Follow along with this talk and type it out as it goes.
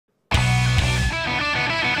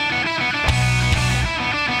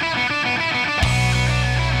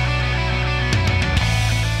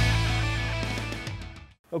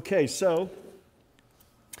Okay, so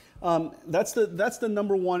that's the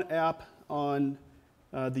number one app on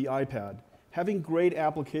the iPad. Having great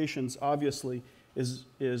applications, obviously,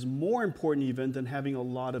 is more important even than having a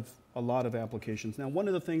lot of applications. Now, one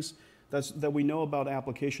of the things that we know about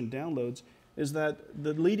application downloads is that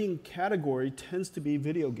the leading category tends to be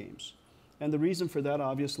video games, and the reason for that,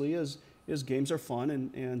 obviously, is games are fun,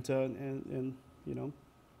 and you know,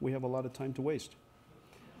 we have a lot of time to waste.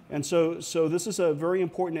 And so this is a very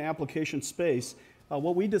important application space.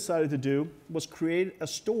 What we decided to do was create a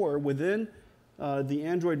store within the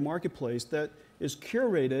Android marketplace that is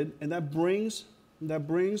curated and that brings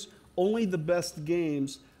only the best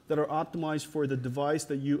games that are optimized for the device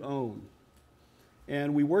that you own.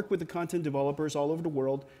 And we work with the content developers all over the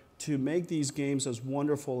world to make these games as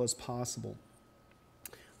wonderful as possible.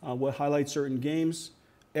 We'll highlight certain games.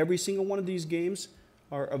 Every single one of these games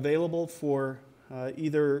are available for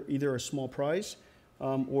either a small price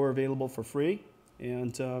or available for free.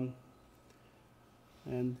 And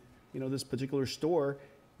you know, this particular store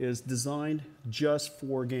is designed just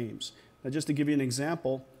for games. Now, just to give you an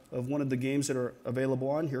example of one of the games that are available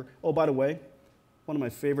on here. Oh, by the way, one of my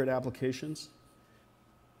favorite applications,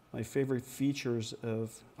 my favorite features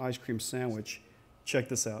of Ice Cream Sandwich. Check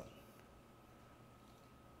this out.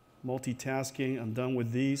 Multitasking, I'm done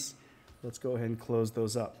with these. Let's go ahead and close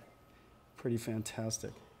those up. Pretty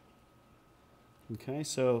fantastic. Okay,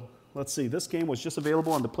 so let's see. This game was just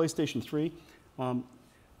available on the PlayStation 3.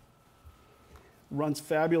 Runs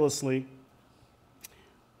fabulously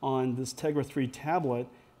on this Tegra 3 tablet,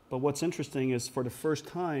 but what's interesting is for the first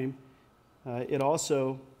time, it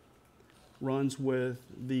also runs with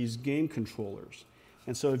these game controllers.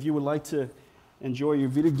 And so if you would like to enjoy your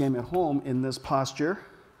video game at home in this posture,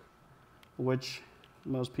 which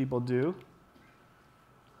most people do,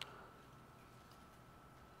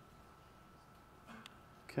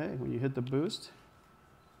 okay, when you hit the boost,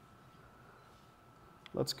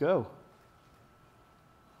 let's go.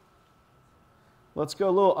 Let's go.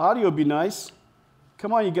 A little audio would be nice.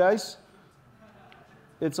 Come on, you guys.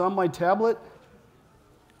 It's on my tablet.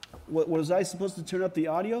 Was I supposed to turn up the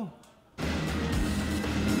audio?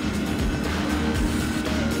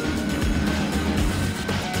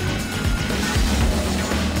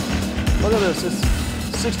 Look at this.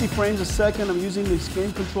 It's 60 frames a second. I'm using this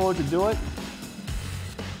game controller to do it.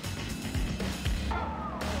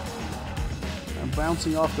 I'm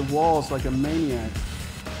bouncing off the walls like a maniac.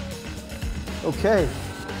 Okay,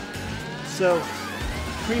 so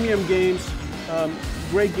premium games,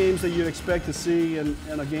 great games that you'd expect to see in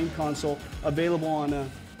a game console, available on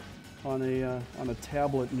a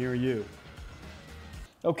tablet near you.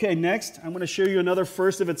 Okay, next I'm going to show you another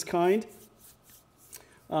first of its kind.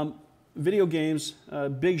 Video games,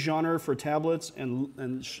 big genre for tablets,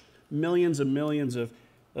 and millions and millions of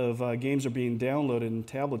games are being downloaded in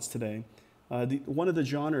tablets today. One of the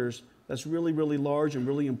genres that's really, really large and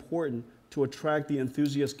really important to attract the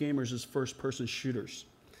enthusiast gamers is first-person shooters.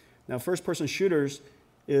 Now, first-person shooters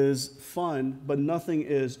is fun, but nothing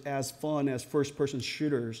is as fun as first-person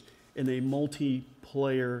shooters in a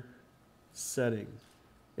multiplayer setting.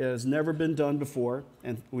 It has never been done before,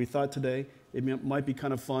 and we thought today it might be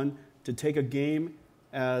kind of fun to take a game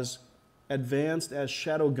as advanced as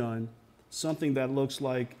Shadowgun, something that looks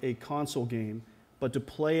like a console game, but to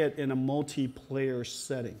play it in a multiplayer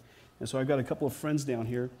setting. And so I've got a couple of friends down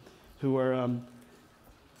here who are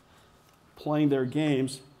playing their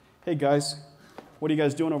games. Hey guys, what are you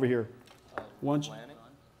guys doing over here? Landing.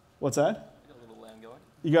 What's that? I got a little land going.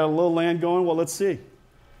 You got a little land going? Well, let's see.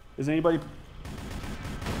 Is anybody?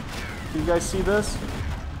 Can you guys see this?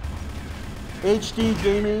 HD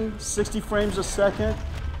gaming, 60 frames a second.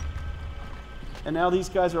 And now these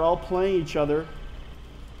guys are all playing each other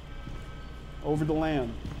over the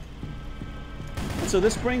land. And so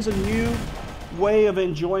this brings a new way of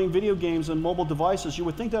enjoying video games on mobile devices. You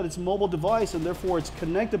would think that it's a mobile device and therefore it's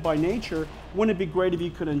connected by nature. Wouldn't it be great if you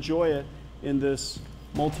could enjoy it in this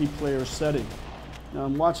multiplayer setting? Now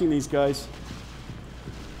I'm watching these guys.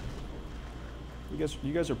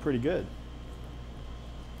 You guys are pretty good.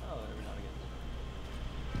 Oh, every now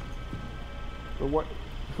and again. But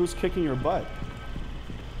who's kicking your butt?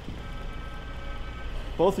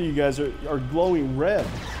 Both of you guys are glowing red.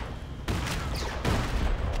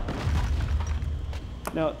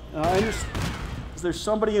 Now, I understand, is there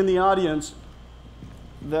somebody in the audience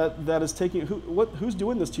that is taking, who's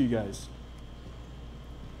doing this to you guys?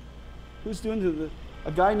 Who's doing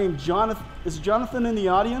a guy named Jonathan, is Jonathan in the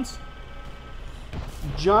audience?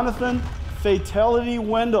 Jonathan Fatality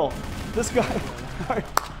Wendell. This guy,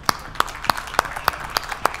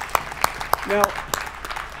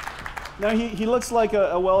 Now he looks like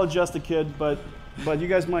a well-adjusted kid, but you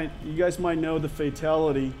guys might know the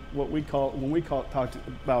fatality. When we talk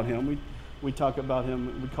about him, we talk about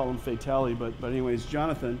him. We call him fatality. But anyways,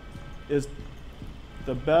 Jonathan is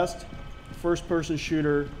the best first-person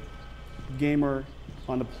shooter gamer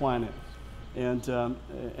on the planet, and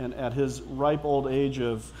at his ripe old age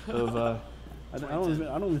of I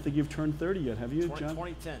don't even think you've turned 30 yet, have you, John?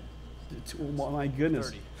 2010. Oh my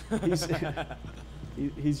goodness. 30.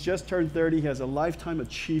 He's just turned 30. He has a Lifetime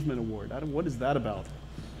Achievement Award. What is that about?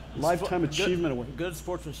 Lifetime Achievement Award. Good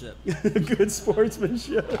sportsmanship. Good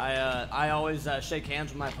sportsmanship. I always shake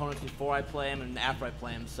hands with my opponents before I play them and after I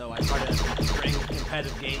play them, so I try to bring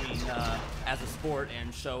competitive gaming as a sport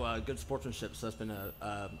and show good sportsmanship. So that's been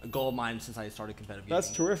a goal of mine since I started competitive gaming.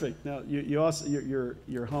 That's terrific. Now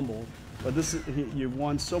you're humble, but you've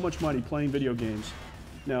won so much money playing video games.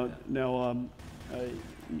 Now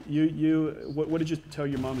what did you tell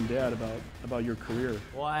your mom and dad about your career?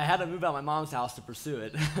 Well, I had to move out of my mom's house to pursue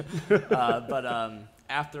it, but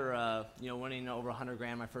after winning over 100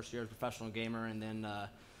 grand my first year as a professional gamer, and then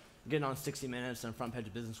getting on 60 Minutes and Front Page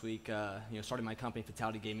of Business Week, starting my company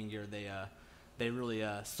Fatality Gaming Gear, they really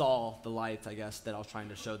saw the light, I guess, that I was trying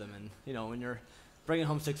to show them. And when you're bringing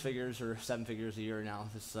home 6 figures or 7 figures a year now,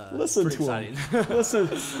 it's pretty exciting.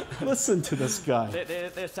 Listen to this guy.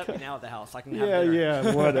 They accept me now at the house. I can have dinner.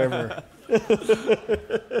 Yeah, whatever.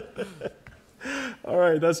 All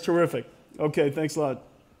right, that's terrific. Okay, thanks a lot.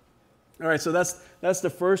 All right, so that's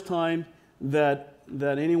the first time that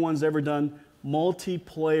anyone's ever done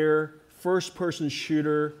multiplayer first-person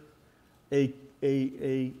shooter, a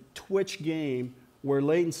Twitch game where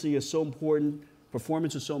latency is so important.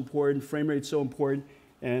 Performance is so important, frame rate is so important,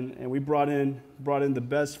 and we brought in the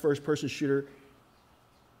best first-person shooter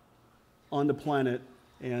on the planet,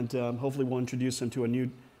 and hopefully we'll introduce him to a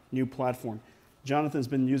new platform. Jonathan's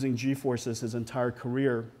been using GeForces his entire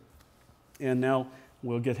career, and now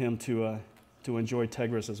we'll get him to enjoy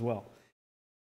Tegris as well.